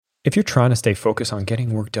If you're trying to stay focused on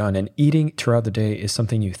getting work done and eating throughout the day is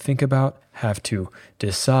something you think about, have to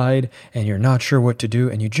decide, and you're not sure what to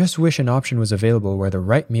do, and you just wish an option was available where the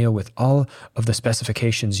right meal with all of the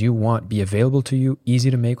specifications you want be available to you,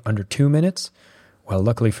 easy to make under 2 minutes, well,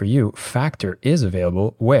 luckily for you, Factor is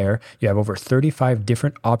available where you have over 35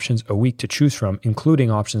 different options a week to choose from, including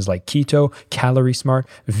options like keto, calorie smart,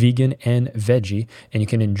 vegan, and veggie. And you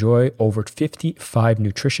can enjoy over 55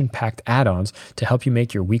 nutrition-packed add-ons to help you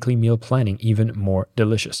make your weekly meal planning even more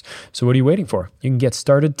delicious. So what are you waiting for? You can get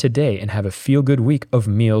started today and have a feel-good week of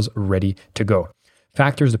meals ready to go.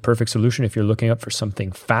 Factor is the perfect solution if you're looking up for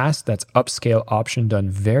something fast that's upscale option done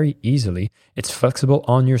very easily. It's flexible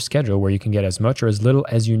on your schedule where you can get as much or as little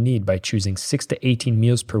as you need by choosing 6 to 18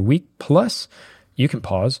 meals per week. Plus, you can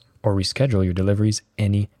pause or reschedule your deliveries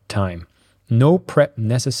anytime. No prep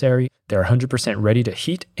necessary. They're 100% ready to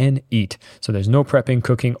heat and eat. So there's no prepping,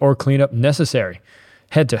 cooking, or cleanup necessary.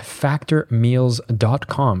 Head to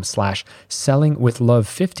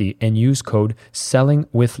factormeals.com/sellingwithlove50 and use code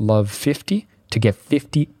sellingwithlove50 to get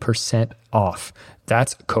 50% off.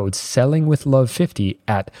 That's code sellingwithlove50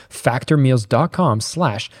 at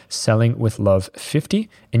factormeals.com/sellingwithlove50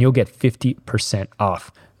 and you'll get 50% off.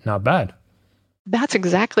 Not bad. That's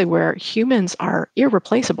exactly where humans are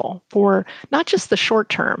irreplaceable for not just the short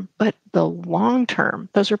term, but the long term.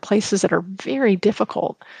 Those are places that are very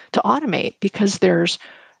difficult to automate because there's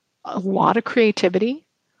a lot of creativity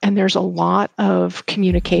and there's a lot of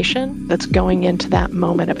communication that's going into that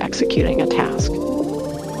moment of executing a task.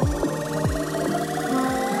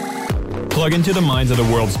 Plug into the minds of the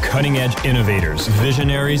world's cutting-edge innovators,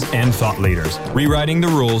 visionaries, and thought leaders, rewriting the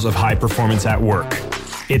rules of high performance at work.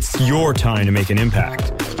 It's your time to make an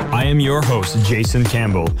impact. I am your host, Jason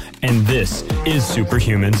Campbell, and this is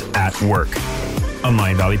Superhumans at Work, a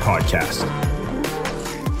Mindvalley podcast.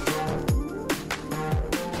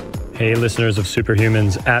 Hey, listeners of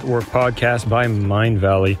Superhumans at Work podcast by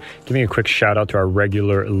Mindvalley. Giving a quick shout out to our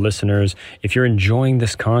regular listeners. If you're enjoying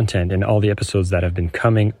this content and all the episodes that have been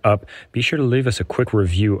coming up, be sure to leave us a quick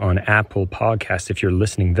review on Apple Podcasts if you're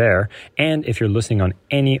listening there. And if you're listening on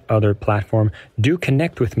any other platform, do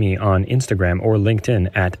connect with me on Instagram or LinkedIn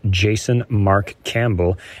at Jason Mark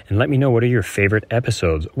Campbell and let me know what are your favorite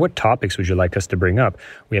episodes. What topics would you like us to bring up?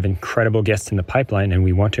 We have incredible guests in the pipeline and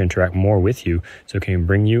we want to interact more with you so we can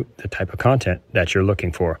bring you the type of content that you're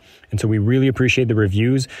looking for. And so we really appreciate the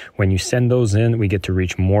reviews. When you send those in, we get to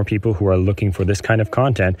reach more people who are looking for this kind of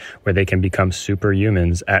content where they can become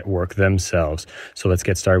superhumans at work themselves. So let's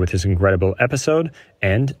get started with this incredible episode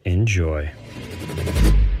and enjoy.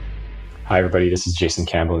 Hi, everybody. This is Jason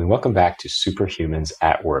Campbell, and welcome back to Superhumans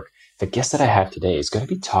at Work. The guest that I have today is going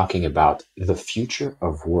to be talking about the future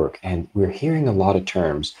of work. And we're hearing a lot of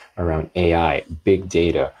terms around AI, big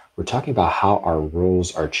data. We're talking about how our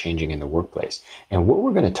roles are changing in the workplace. And what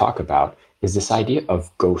we're going to talk about is this idea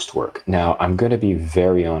of ghost work. Now, I'm going to be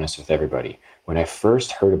very honest with everybody. When I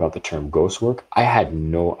first heard about the term ghost work, I had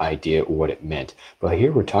no idea what it meant. But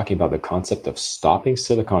here we're talking about the concept of stopping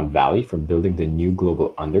Silicon Valley from building the new global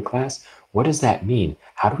underclass. What does that mean?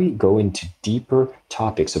 How do we go into deeper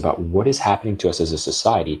topics about what is happening to us as a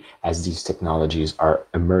society as these technologies are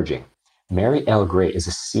emerging? Mary L. Gray is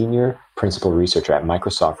a senior principal researcher at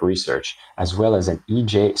Microsoft Research, as well as an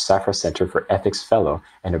E.J. Safra Center for Ethics Fellow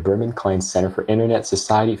and a Berman Klein Center for Internet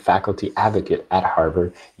Society faculty advocate at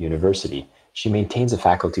Harvard University. She maintains a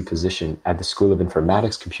faculty position at the School of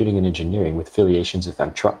Informatics, Computing, and Engineering with affiliations with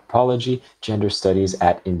anthropology, gender studies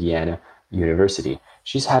at Indiana University.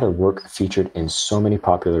 She's had her work featured in so many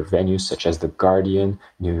popular venues such as The Guardian,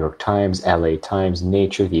 New York Times, LA Times,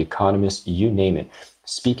 Nature, The Economist, you name it,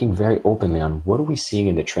 speaking very openly on what are we seeing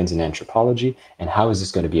in the trends in anthropology and how is this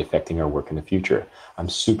going to be affecting our work in the future. I'm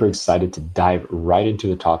super excited to dive right into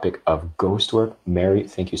the topic of ghost work. Mary,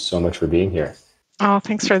 thank you so much for being here. Oh,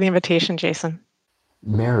 thanks for the invitation, Jason.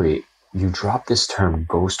 Mary, you dropped this term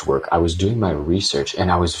ghost work. I was doing my research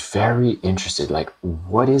and I was very interested. Like,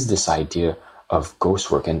 what is this idea of ghost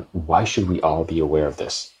work and why should we all be aware of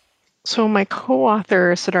this? So my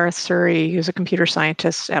co-author, Siddharth Suri, who's a computer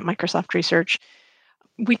scientist at Microsoft Research,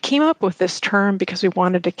 we came up with this term because we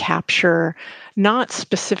wanted to capture not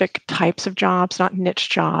specific types of jobs, not niche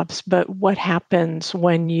jobs, but what happens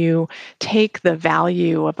when you take the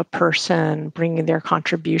value of a person, bringing their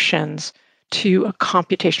contributions to a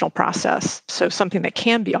computational process. So something that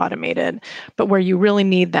can be automated, but where you really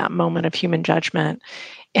need that moment of human judgment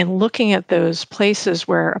and looking at those places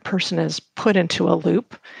where a person is put into a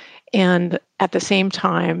loop And at the same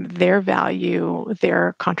time, their value,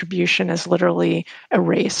 their contribution is literally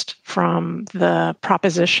erased from the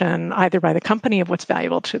proposition, either by the company of what's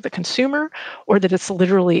valuable to the consumer, or that it's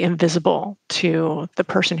literally invisible to the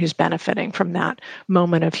person who's benefiting from that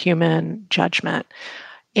moment of human judgment.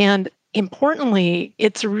 And importantly,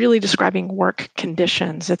 it's really describing work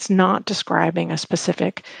conditions. It's not describing a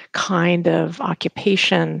specific kind of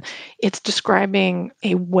occupation. It's describing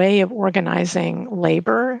a way of organizing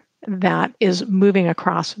labor that is moving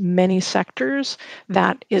across many sectors,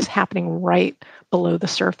 that is happening right below the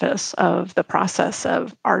surface of the process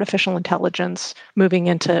of artificial intelligence moving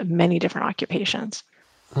into many different occupations.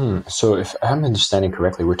 So if I'm understanding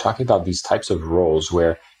correctly, we're talking about these types of roles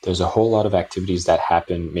where there's a whole lot of activities that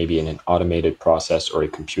happen maybe in an automated process or a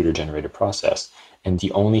computer-generated process. And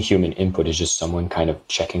the only human input is just someone kind of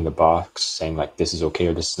checking the box, saying like, this is okay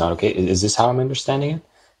or this is not okay. Is this how I'm understanding it?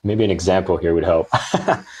 Maybe an example here would help.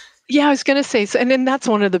 Yeah, I was going to say, and then that's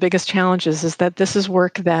one of the biggest challenges is that this is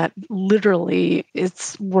work that literally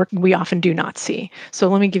it's work we often do not see. So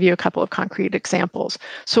let me give you a couple of concrete examples.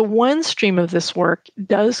 So one stream of this work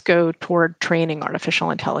does go toward training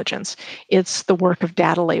artificial intelligence. It's the work of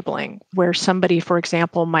data labeling, where somebody, for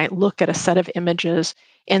example, might look at a set of images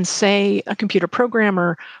and say a computer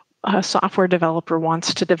programmer, a software developer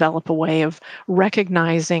wants to develop a way of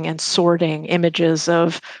recognizing and sorting images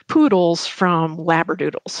of poodles from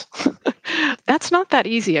labradoodles. That's not that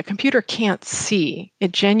easy. A computer can't see.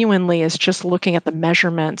 It genuinely is just looking at the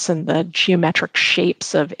measurements and the geometric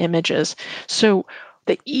shapes of images. So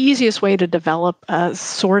the easiest way to develop a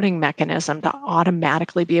sorting mechanism to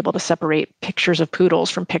automatically be able to separate pictures of poodles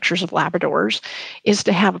from pictures of Labradors is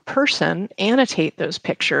to have a person annotate those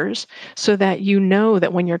pictures so that you know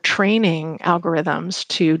that when you're training algorithms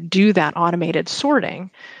to do that automated sorting,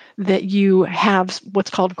 that you have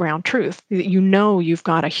what's called ground truth. You know you've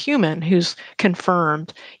got a human who's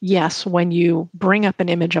confirmed, yes, when you bring up an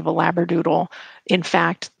image of a Labradoodle, in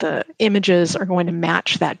fact, the images are going to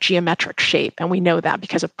match that geometric shape. And we know that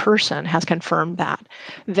because a person has confirmed that.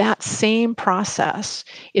 That same process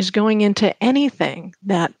is going into anything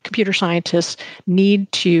that computer scientists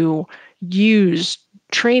need to use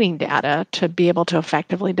training data to be able to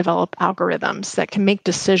effectively develop algorithms that can make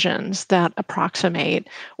decisions that approximate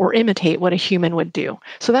or imitate what a human would do.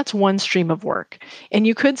 So that's one stream of work. And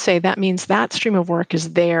you could say that means that stream of work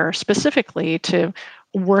is there specifically to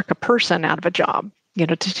work a person out of a job,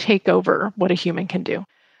 to take over what a human can do.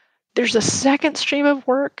 There's a second stream of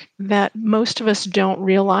work that most of us don't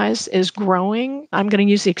realize is growing. I'm going to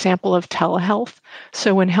use the example of telehealth.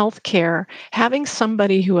 So in healthcare, having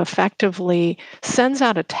somebody who effectively sends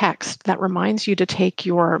out a text that reminds you to take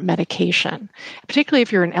your medication, particularly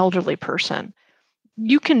if you're an elderly person,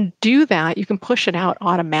 you can do that. You can push it out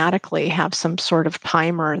automatically, have some sort of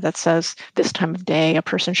timer that says this time of day a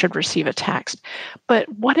person should receive a text. But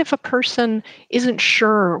what if a person isn't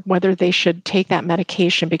sure whether they should take that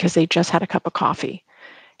medication because they just had a cup of coffee?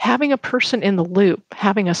 Having a person in the loop,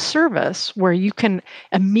 having a service where you can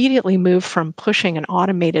immediately move from pushing an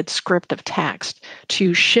automated script of text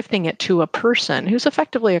to shifting it to a person who's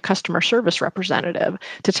effectively a customer service representative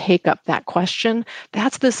to take up that question,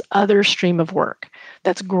 that's this other stream of work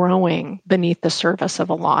that's growing beneath the surface of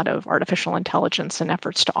a lot of artificial intelligence and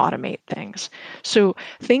efforts to automate things. So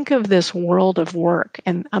think of this world of work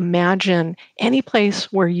and imagine any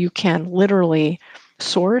place where you can literally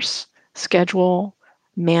source, schedule,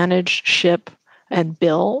 manage, ship, and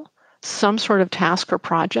bill some sort of task or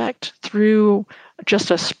project through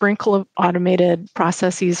just a sprinkle of automated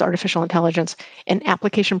processes, artificial intelligence, and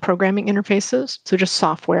application programming interfaces, so just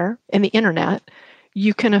software and the internet,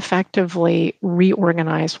 you can effectively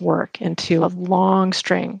reorganize work into a long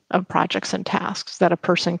string of projects and tasks that a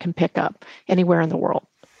person can pick up anywhere in the world.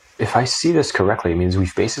 If I see this correctly, it means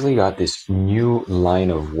we've basically got this new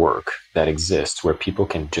line of work that exists where people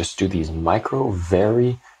can just do these micro,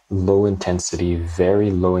 very low intensity,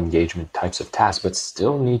 very low engagement types of tasks, but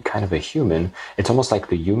still need kind of a human. It's almost like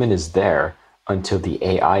the human is there until the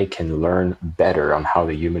AI can learn better on how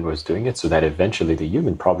the human was doing it, so that eventually the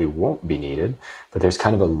human probably won't be needed, but there's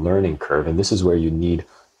kind of a learning curve. And this is where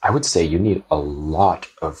I would say you need a lot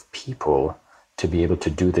of people to be able to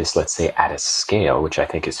do this, let's say, at a scale, which I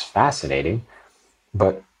think is fascinating.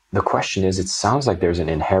 But the question is, it sounds like there's an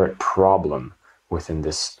inherent problem within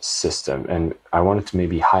this system. And I wanted to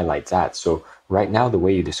maybe highlight that. So right now, the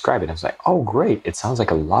way you describe it, I was like, oh, great. It sounds like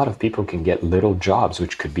a lot of people can get little jobs,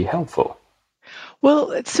 which could be helpful.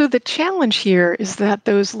 Well, so the challenge here is that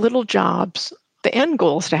those little jobs The end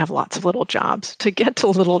goal is to have lots of little jobs. To get to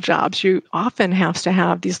little jobs, you often have to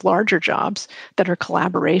have these larger jobs that are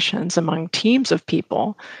collaborations among teams of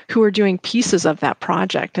people who are doing pieces of that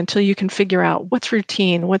project until you can figure out what's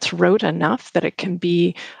routine, what's rote enough that it can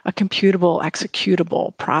be a computable,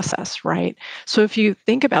 executable process, right? So if you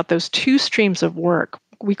think about those two streams of work,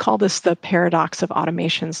 we call this the paradox of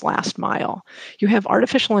automation's last mile. You have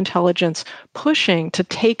artificial intelligence pushing to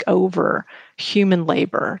take over human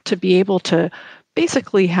labor, to be able to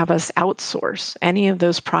basically have us outsource any of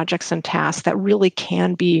those projects and tasks that really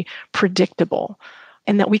can be predictable,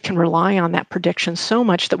 and that we can rely on that prediction so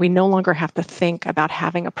much that we no longer have to think about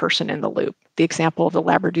having a person in the loop. The example of the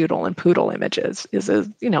Labradoodle and Poodle images is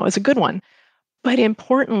a good one. But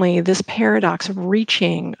importantly, this paradox of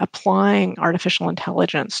applying artificial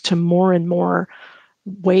intelligence to more and more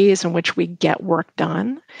ways in which we get work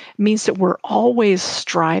done means that we're always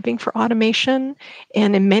striving for automation.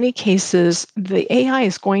 And in many cases, the AI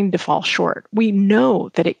is going to fall short. We know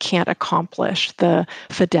that it can't accomplish the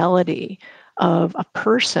fidelity of a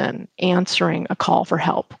person answering a call for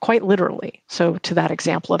help, quite literally. So to that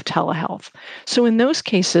example of telehealth. So in those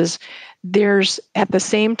cases, there's at the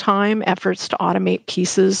same time efforts to automate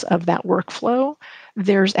pieces of that workflow.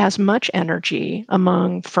 There's as much energy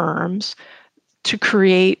among firms to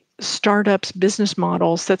create startups, business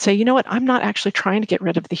models that say, you know what, I'm not actually trying to get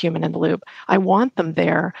rid of the human in the loop. I want them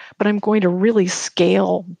there, but I'm going to really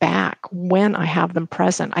scale back when I have them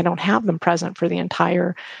present. I don't have them present for the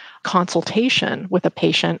entire consultation with a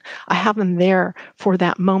patient. I have them there for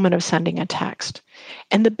that moment of sending a text.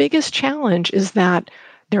 And the biggest challenge is that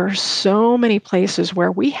there are so many places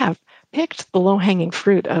where we have picked the low-hanging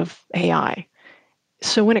fruit of AI.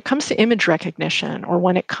 So when it comes to image recognition, or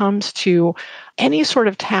when it comes to any sort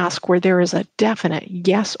of task where there is a definite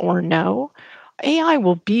yes or no, AI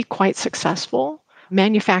will be quite successful.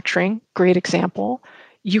 Manufacturing, great example.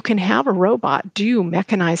 You can have a robot do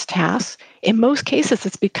mechanized tasks. In most cases,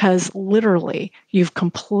 it's because literally you've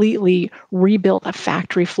completely rebuilt a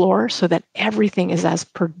factory floor so that everything is as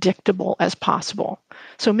predictable as possible.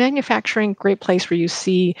 So manufacturing, great place where you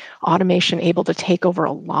see automation able to take over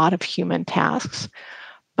a lot of human tasks.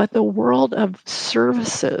 But the world of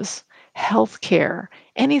services, healthcare,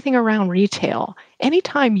 anything around retail,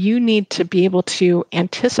 anytime you need to be able to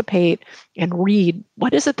anticipate and read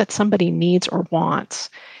what is it that somebody needs or wants.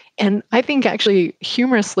 And I think actually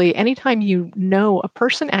humorously, anytime you know a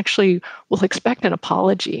person actually will expect an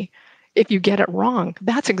apology if you get it wrong,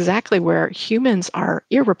 that's exactly where humans are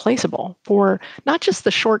irreplaceable for not just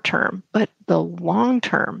the short term, but the long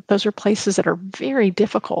term. Those are places that are very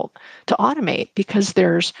difficult to automate because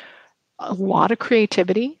there's a lot of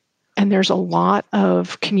creativity and there's a lot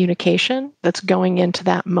of communication that's going into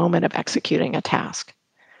that moment of executing a task.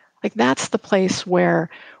 Like that's the place where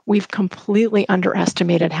we've completely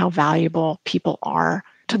underestimated how valuable people are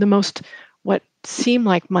to the most what seem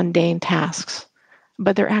like mundane tasks.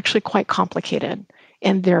 But they're actually quite complicated.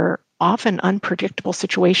 And they're often unpredictable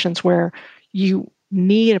situations where you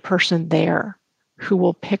need a person there who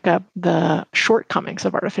will pick up the shortcomings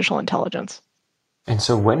of artificial intelligence. And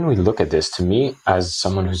so when we look at this, to me, as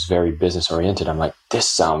someone who's very business oriented, I'm like, this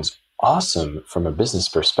sounds awesome from a business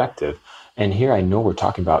perspective. And here I know we're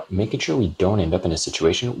talking about making sure we don't end up in a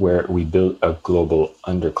situation where we build a global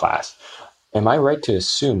underclass. Am I right to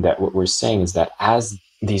assume that what we're saying is that as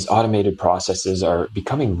these automated processes are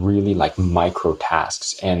becoming really like micro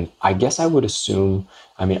tasks? And I guess I would assume,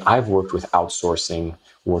 I've worked with outsourcing,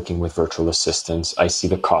 working with virtual assistants. I see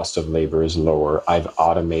the cost of labor is lower. I've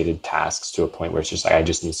automated tasks to a point where it's just like, I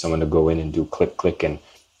just need someone to go in and do click, and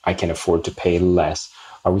I can afford to pay less.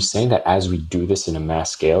 Are we saying that as we do this in a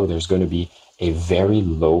mass scale, there's going to be a very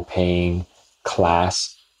low paying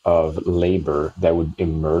class of labor that would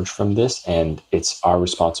emerge from this, and it's our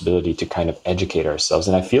responsibility to kind of educate ourselves?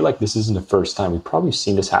 And I feel like this isn't the first time. We've probably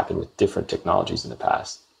seen this happen with different technologies in the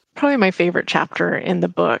past. Probably my favorite chapter in the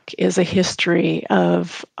book is a history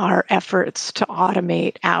of our efforts to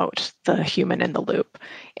automate out the human in the loop.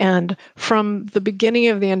 And from the beginning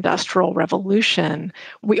of the Industrial Revolution,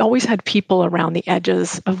 we always had people around the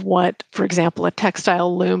edges of what, for example, a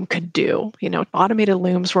textile loom could do. Automated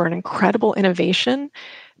looms were an incredible innovation.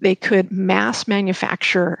 They could mass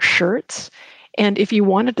manufacture shirts. And if you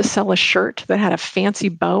wanted to sell a shirt that had a fancy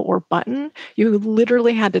bow or button, you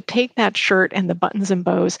literally had to take that shirt and the buttons and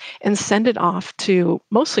bows and send it off to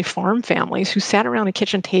mostly farm families who sat around a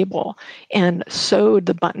kitchen table and sewed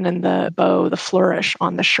the button and the bow, the flourish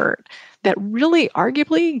on the shirt. That really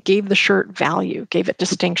arguably gave the shirt value, gave it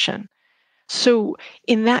distinction. So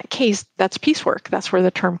in that case, that's piecework. That's where the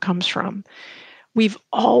term comes from. We've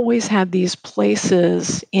always had these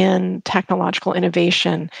places in technological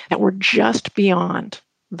innovation that were just beyond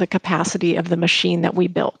the capacity of the machine that we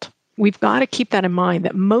built. We've got to keep that in mind,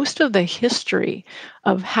 that most of the history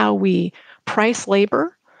of how we price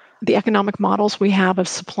labor, the economic models we have of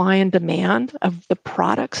supply and demand of the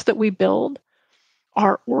products that we build,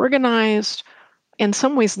 are organized, in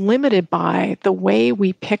some ways limited by the way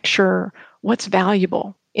we picture what's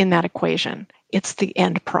valuable in that equation. It's the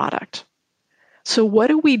end product. So what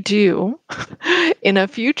do we do in a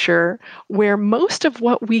future where most of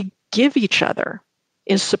what we give each other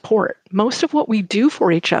is support? Most of what we do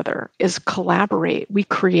for each other is collaborate, we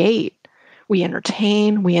create, we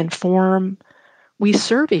entertain, we inform, we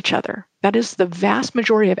serve each other. That is the vast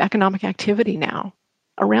majority of economic activity now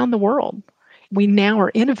around the world. We now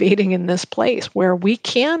are innovating in this place where we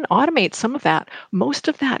can automate some of that. Most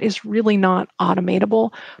of that is really not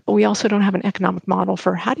automatable, but we also don't have an economic model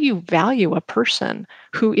for how do you value a person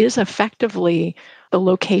who is effectively the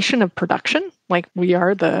location of production, like we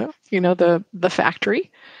are the factory,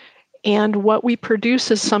 and what we produce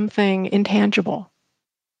is something intangible.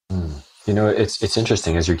 It's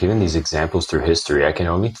interesting as you're giving these examples through history. I can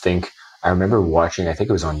only think, I remember watching, I think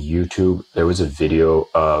it was on YouTube, there was a video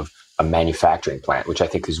of a manufacturing plant, which I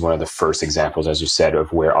think is one of the first examples, as you said,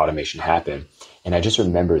 of where automation happened. And I just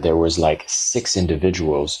remember there was like 6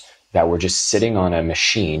 individuals that were just sitting on a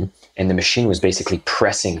machine, and the machine was basically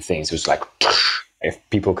pressing things. It was like, if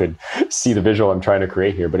people could see the visual I'm trying to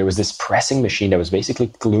create here, but it was this pressing machine that was basically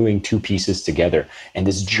gluing 2 pieces together. And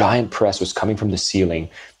this giant press was coming from the ceiling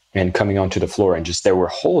and coming onto the floor. And just there were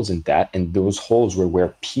holes in that. And those holes were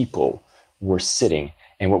where people were sitting.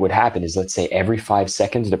 And what would happen is, let's say every 5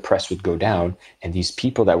 seconds, the press would go down, and these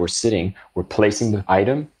people that were sitting were placing the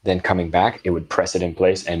item, then coming back, it would press it in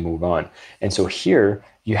place and move on. And so here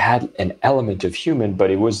you had an element of human,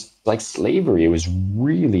 but it was like slavery. It was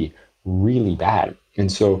really, really bad.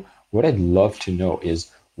 And so what I'd love to know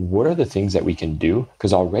is, what are the things that we can do?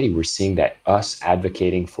 Because already we're seeing that us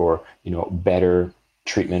advocating for, better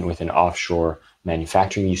treatment within offshore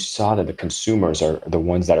manufacturing, you saw that the consumers are the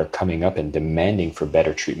ones that are coming up and demanding for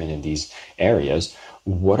better treatment in these areas.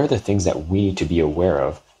 What are the things that we need to be aware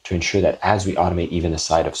of to ensure that as we automate even the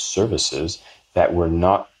side of services, that we're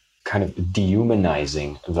not kind of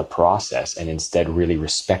dehumanizing the process and instead really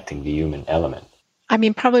respecting the human element? I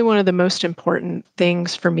mean, probably one of the most important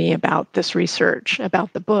things for me about this research,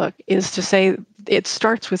 about the book, is to say it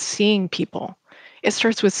starts with seeing people. It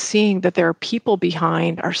starts with seeing that there are people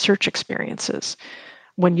behind our search experiences.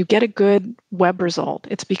 When you get a good web result,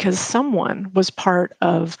 it's because someone was part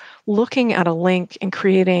of looking at a link and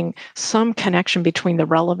creating some connection between the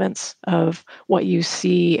relevance of what you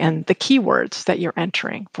see and the keywords that you're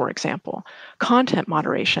entering, for example. Content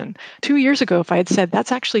moderation. 2 years ago, if I had said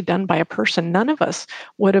that's actually done by a person, none of us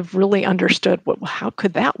would have really understood how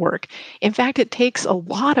could that work. In fact, it takes a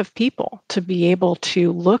lot of people to be able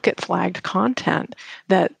to look at flagged content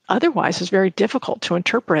that otherwise is very difficult to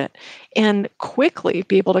interpret and quickly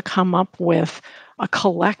be able to come up with a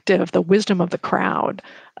collective, the wisdom of the crowd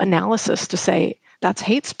analysis to say that's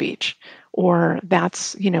hate speech or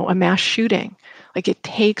that's, a mass shooting. Like, it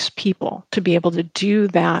takes people to be able to do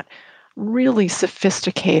that really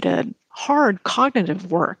sophisticated, hard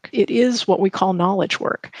cognitive work. It is what we call knowledge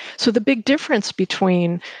work. So the big difference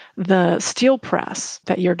between the steel press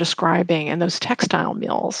that you're describing and those textile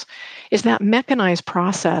mills is that mechanized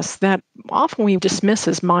process that often we dismiss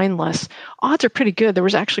as mindless. Odds are pretty good. There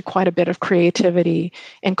was actually quite a bit of creativity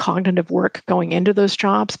and cognitive work going into those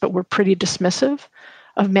jobs, but we're pretty dismissive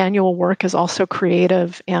of manual work as also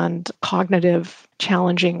creative and cognitive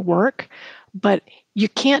challenging work. But you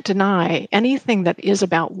can't deny anything that is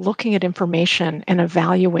about looking at information and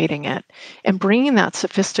evaluating it and bringing that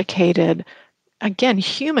sophisticated, again,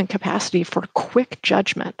 human capacity for quick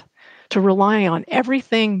judgment to rely on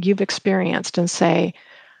everything you've experienced and say,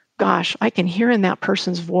 gosh, I can hear in that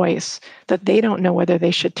person's voice that they don't know whether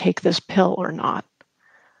they should take this pill or not.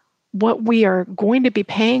 What we are going to be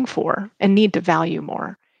paying for and need to value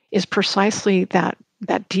more is precisely that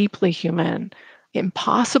deeply human,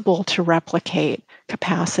 impossible to replicate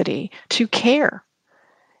capacity to care.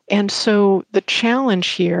 And so the challenge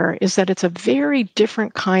here is that it's a very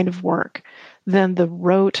different kind of work than the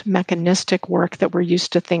rote mechanistic work that we're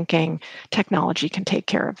used to thinking technology can take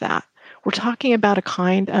care of that. We're talking about a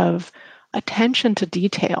kind of attention to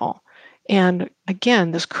detail. And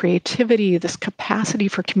again, this creativity, this capacity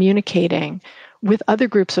for communicating with other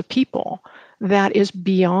groups of people that is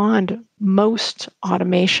beyond most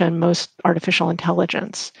automation, most artificial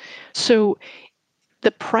intelligence. So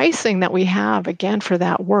the pricing that we have, again, for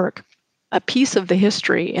that work a piece of the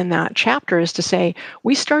history in that chapter is to say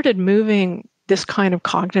we started moving this kind of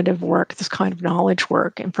cognitive work, this kind of knowledge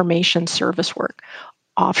work, information service work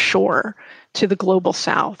offshore to the global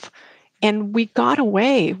south. And we got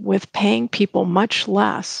away with paying people much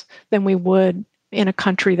less than we would in a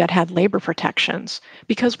country that had labor protections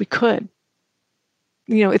because we could.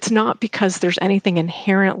 It's not because there's anything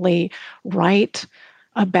inherently right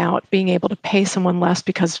about being able to pay someone less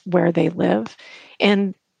because where they live.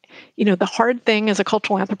 And, the hard thing as a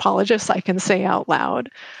cultural anthropologist, I can say out loud,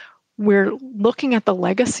 we're looking at the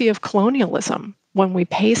legacy of colonialism when we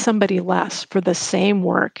pay somebody less for the same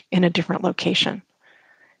work in a different location.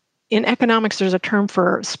 In economics, there's a term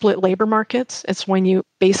for split labor markets. It's when you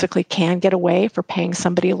basically can get away for paying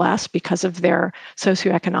somebody less because of their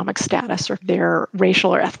socioeconomic status or their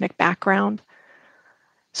racial or ethnic background.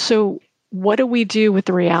 So what do we do with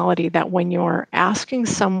the reality that when you're asking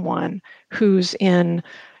someone who's in,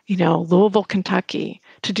 Louisville, Kentucky,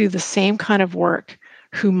 to do the same kind of work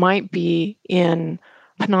who might be in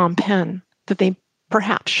Phnom Penh, that they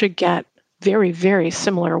perhaps should get very, very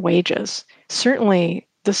similar wages? Certainly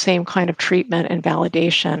the same kind of treatment and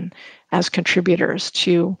validation as contributors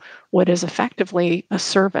to what is effectively a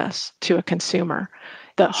service to a consumer.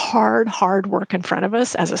 The hard work in front of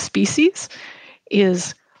us as a species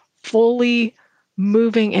is fully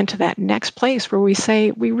moving into that next place where we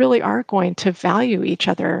say we really are going to value each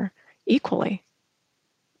other equally.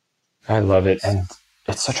 I love it. And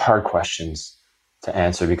it's such hard questions to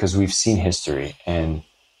answer because we've seen history. And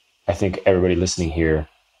I think everybody listening here,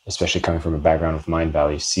 especially coming from a background with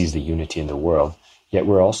Mindvalley, sees the unity in the world. Yet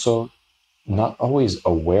we're also not always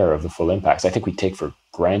aware of the full impacts. I think we take for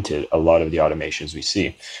granted a lot of the automations we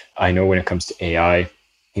see. I know when it comes to AI,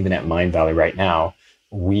 even at Mindvalley right now,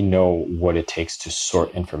 we know what it takes to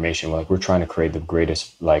sort information. We're trying to create the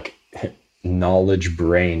greatest knowledge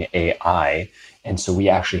brain AI. And so we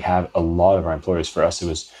actually have a lot of our employers. For us, it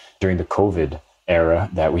was during the COVID era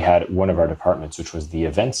that we had one of our departments, which was the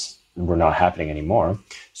events, were not happening anymore.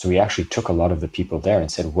 So we actually took a lot of the people there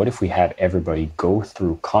and said, what if we had everybody go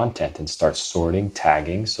through content and start sorting,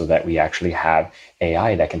 tagging, so that we actually have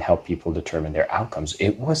AI that can help people determine their outcomes?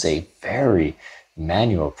 It was a very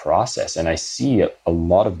manual process. And I see a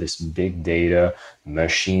lot of this big data,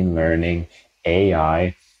 machine learning,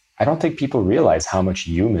 AI. I don't think people realize how much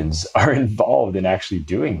humans are involved in actually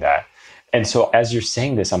doing that. And so as you're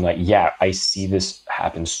saying this, I'm like, yeah, I see this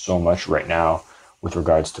happen so much right now with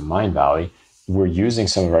regards to Mindvalley. We're using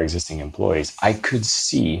some of our existing employees. I could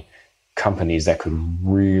see companies that could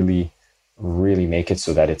really make it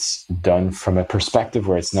so that it's done from a perspective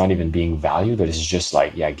where it's not even being valued, but it's just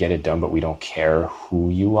get it done, but we don't care who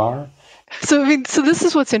you are. So this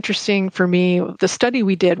is what's interesting for me. The study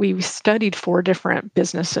we did, we studied 4 different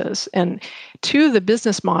businesses, and 2 of the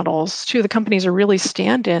business models, 2 of the companies are really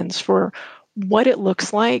stand-ins for what it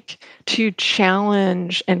looks like to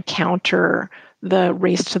challenge and counter the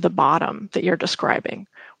race to the bottom that you're describing.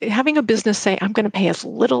 Having a business say, I'm going to pay as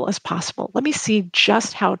little as possible. Let me see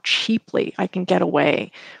just how cheaply I can get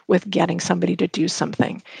away with getting somebody to do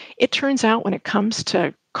something. It turns out when it comes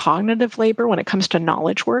to cognitive labor, when it comes to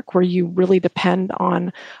knowledge work, where you really depend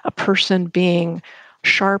on a person being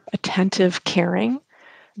sharp, attentive, caring,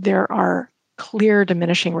 there are clear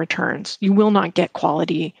diminishing returns. You will not get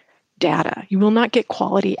quality data. You will not get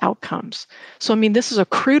quality outcomes. So, this is a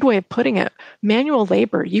crude way of putting it. Manual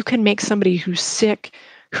labor, you can make somebody who's sick,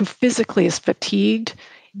 who physically is fatigued,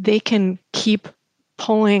 they can keep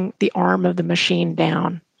pulling the arm of the machine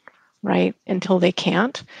down, right, until they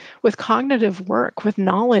can't. With cognitive work, with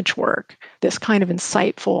knowledge work, this kind of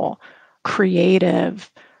insightful, creative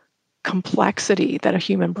complexity that a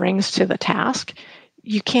human brings to the task,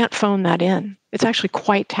 you can't phone that in. It's actually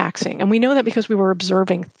quite taxing. And we know that because we were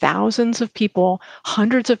observing thousands of people,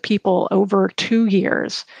 hundreds of people over 2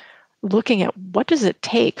 years, looking at what does it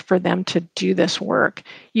take for them to do this work.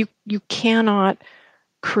 You cannot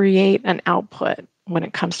create an output when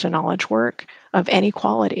it comes to knowledge work of any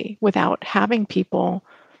quality without having people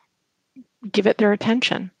give it their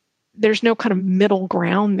attention. There's no kind of middle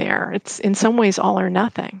ground there. It's in some ways all or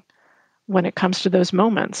nothing when it comes to those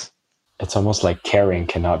moments. It's almost like caring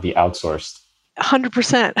cannot be outsourced.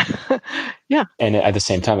 100%. Yeah. And at the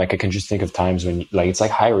same time, I can just think of times when it's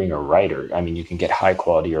like hiring a writer. You can get high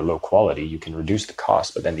quality or low quality. You can reduce the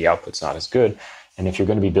cost, but then the output's not as good. And if you're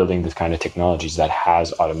going to be building this kind of technologies that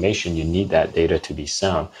has automation, you need that data to be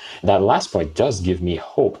sound. That last point does give me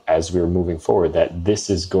hope as we're moving forward that this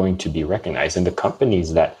is going to be recognized. And the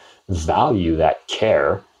companies that value that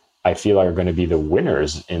care, I feel are going to be the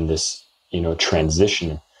winners in this,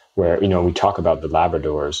 transition where, we talk about the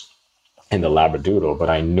Labradors in the labradoodle, but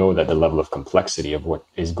I know that the level of complexity of what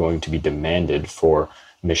is going to be demanded for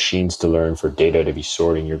machines to learn, for data to be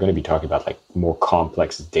sorting, you're going to be talking about like more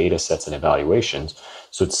complex data sets and evaluations.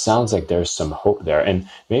 So it sounds like there's some hope there. And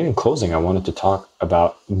maybe in closing, I wanted to talk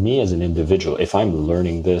about me as an individual. If I'm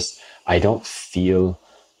learning this, I don't feel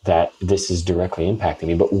that this is directly impacting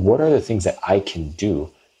me, but what are the things that I can do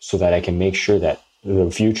so that I can make sure that the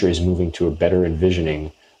future is moving to a better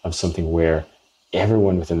envisioning of something where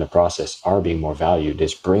everyone within the process are being more valued,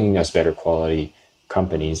 is bringing us better quality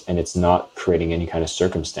companies, and it's not creating any kind of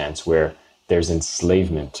circumstance where there's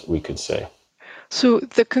enslavement, we could say. So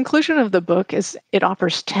the conclusion of the book is it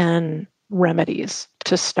offers 10 remedies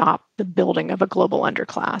to stop the building of a global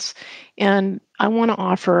underclass. And I want to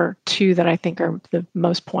offer 2 that I think are the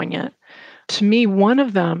most poignant. To me, one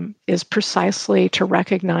of them is precisely to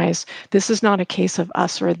recognize this is not a case of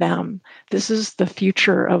us or them. This is the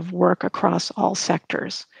future of work across all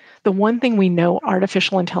sectors. The one thing we know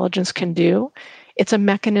artificial intelligence can do, it's a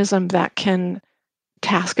mechanism that can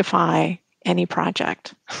taskify any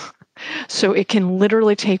project. So it can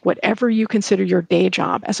literally take whatever you consider your day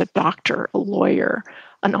job as a doctor, a lawyer,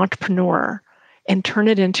 an entrepreneur, and turn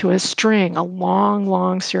it into a string, a long,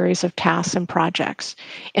 long series of tasks and projects.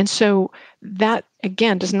 And so that,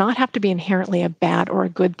 again, does not have to be inherently a bad or a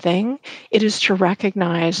good thing. It is to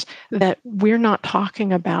recognize that we're not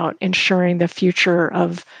talking about ensuring the future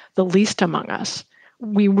of the least among us.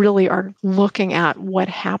 We really are looking at what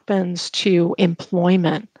happens to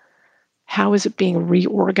employment. How is it being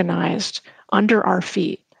reorganized under our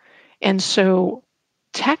feet? And so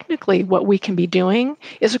technically what we can be doing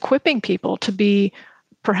is equipping people to be,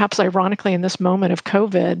 perhaps ironically in this moment of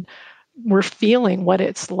COVID, we're feeling what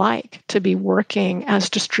it's like to be working as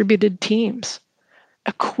distributed teams.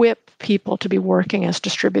 Equip people to be working as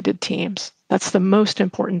distributed teams. That's the most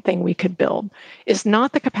important thing we could build, is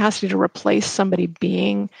not the capacity to replace somebody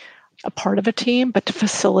being a part of a team, but to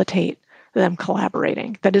facilitate them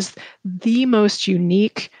collaborating. That is the most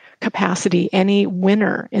unique capacity any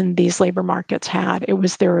winner in these labor markets had. It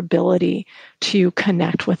was their ability to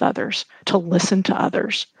connect with others, to listen to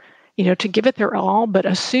others, to give it their all, but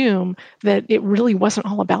assume that it really wasn't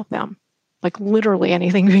all about them. Like literally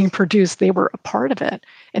anything being produced, they were a part of it.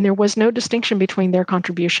 And there was no distinction between their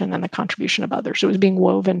contribution and the contribution of others. It was being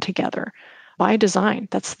woven together by design.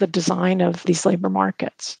 That's the design of these labor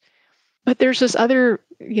markets. But there's this other,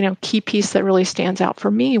 key piece that really stands out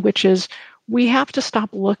for me, which is we have to stop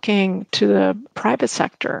looking to the private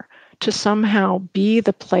sector to somehow be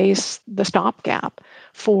the place, the stopgap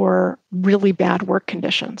for really bad work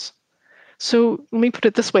conditions. So let me put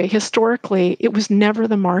it this way. Historically, it was never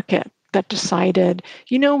the market that decided,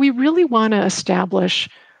 we really want to establish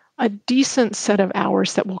a decent set of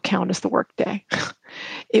hours that will count as the workday.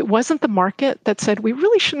 It wasn't the market that said we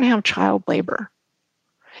really shouldn't have child labor.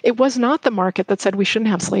 It was not the market that said we shouldn't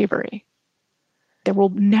have slavery. There will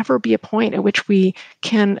never be a point at which we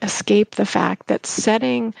can escape the fact that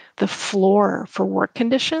setting the floor for work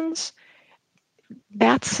conditions,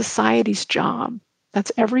 that's society's job.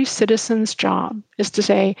 That's every citizen's job, is to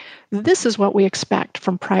say, this is what we expect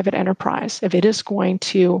from private enterprise if it is going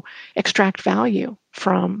to extract value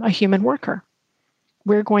from a human worker.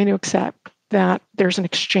 We're going to accept that there's an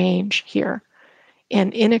exchange here.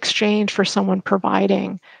 And in exchange for someone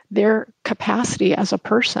providing their capacity as a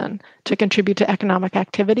person to contribute to economic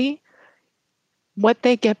activity, what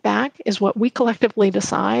they get back is what we collectively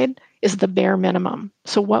decide is the bare minimum.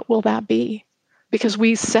 So what will that be? Because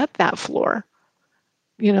we set that floor.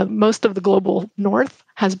 Most of the global north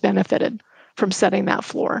has benefited from setting that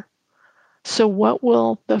floor. So what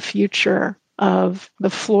will the future of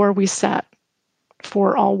the floor we set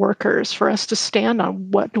for all workers, for us to stand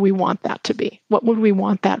on, what do we want that to be? What would we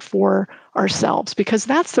want that for ourselves? Because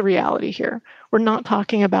that's the reality here. We're not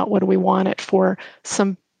talking about what do we want it for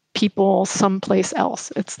some people someplace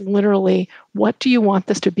else. It's literally, what do you want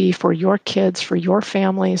this to be for your kids, for your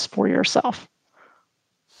families, for yourself?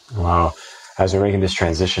 Wow. As we're making this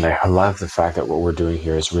transition, I love the fact that what we're doing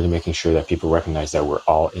here is really making sure that people recognize that we're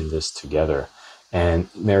all in this together. And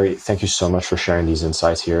Mary, thank you so much for sharing these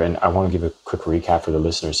insights here. And I want to give a quick recap for the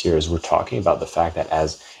listeners here as we're talking about the fact that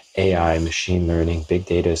as AI, machine learning, big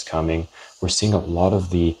data is coming, we're seeing a lot of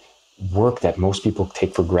the work that most people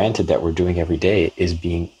take for granted that we're doing every day is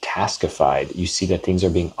being taskified. You see that things are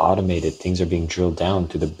being automated, things are being drilled down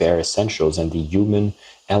to the bare essentials, and the human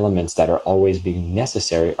elements that are always being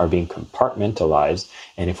necessary are being compartmentalized.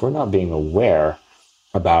 And if we're not being aware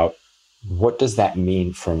about what does that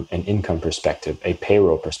mean from an income perspective, a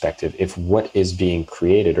payroll perspective, if what is being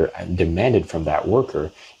created or demanded from that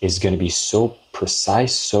worker is going to be so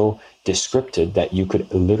precise, so descriptive that you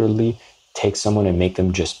could literally take someone and make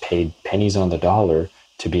them just pay pennies on the dollar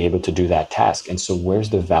to be able to do that task. And so where's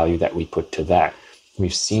the value that we put to that?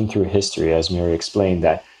 We've seen through history, as Mary explained,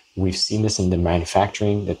 that we've seen this in the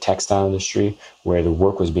manufacturing, the textile industry, where the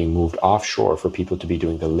work was being moved offshore for people to be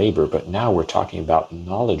doing the labor. But now we're talking about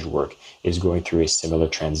knowledge work is going through a similar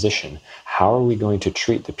transition. How are we going to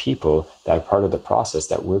treat the people that are part of the process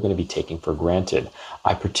that we're going to be taking for granted?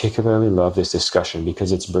 I particularly love this discussion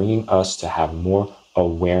because it's bringing us to have more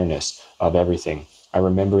awareness of everything. I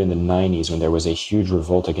remember in the 90s when there was a huge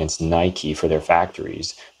revolt against Nike for their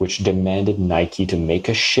factories, which demanded Nike to make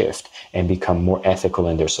a shift and become more ethical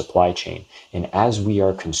in their supply chain. And as we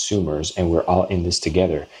are consumers and we're all in this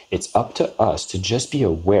together, it's up to us to just be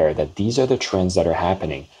aware that these are the trends that are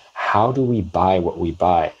happening. How do we buy what we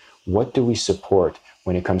buy? What do we support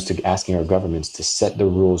when it comes to asking our governments to set the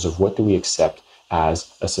rules of what do we accept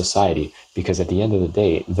as a society? Because at the end of the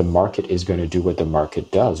day, the market is going to do what the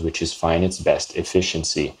market does, which is find its best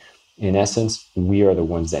efficiency. In essence, we are the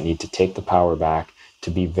ones that need to take the power back,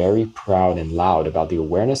 to be very proud and loud about the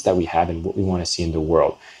awareness that we have and what we want to see in the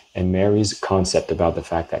world. And Mary's concept about the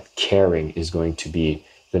fact that caring is going to be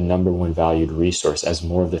the number one valued resource as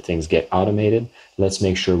more of the things get automated. Let's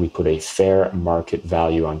make sure we put a fair market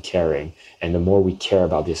value on caring. And the more we care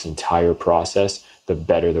about this entire process, the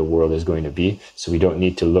better the world is going to be. So we don't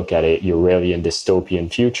need to look at a Orwellian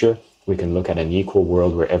dystopian future. We can look at an equal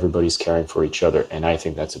world where everybody's caring for each other. And I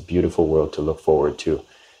think that's a beautiful world to look forward to.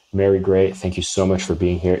 Mary Gray, thank you so much for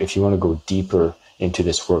being here. If you want to go deeper into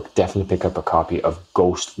this work, definitely pick up a copy of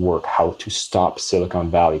Ghost Work, How to Stop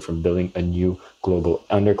Silicon Valley from Building a New Global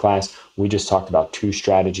Underclass. We just talked about 2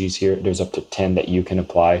 strategies here. There's up to 10 that you can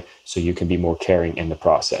apply so you can be more caring in the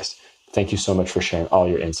process. Thank you so much for sharing all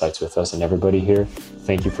your insights with us. And everybody here,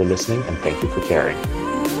 thank you for listening and thank you for caring.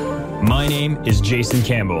 My name is Jason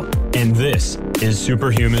Campbell, and this is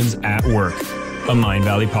Superhumans at Work, a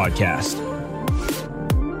Mindvalley podcast.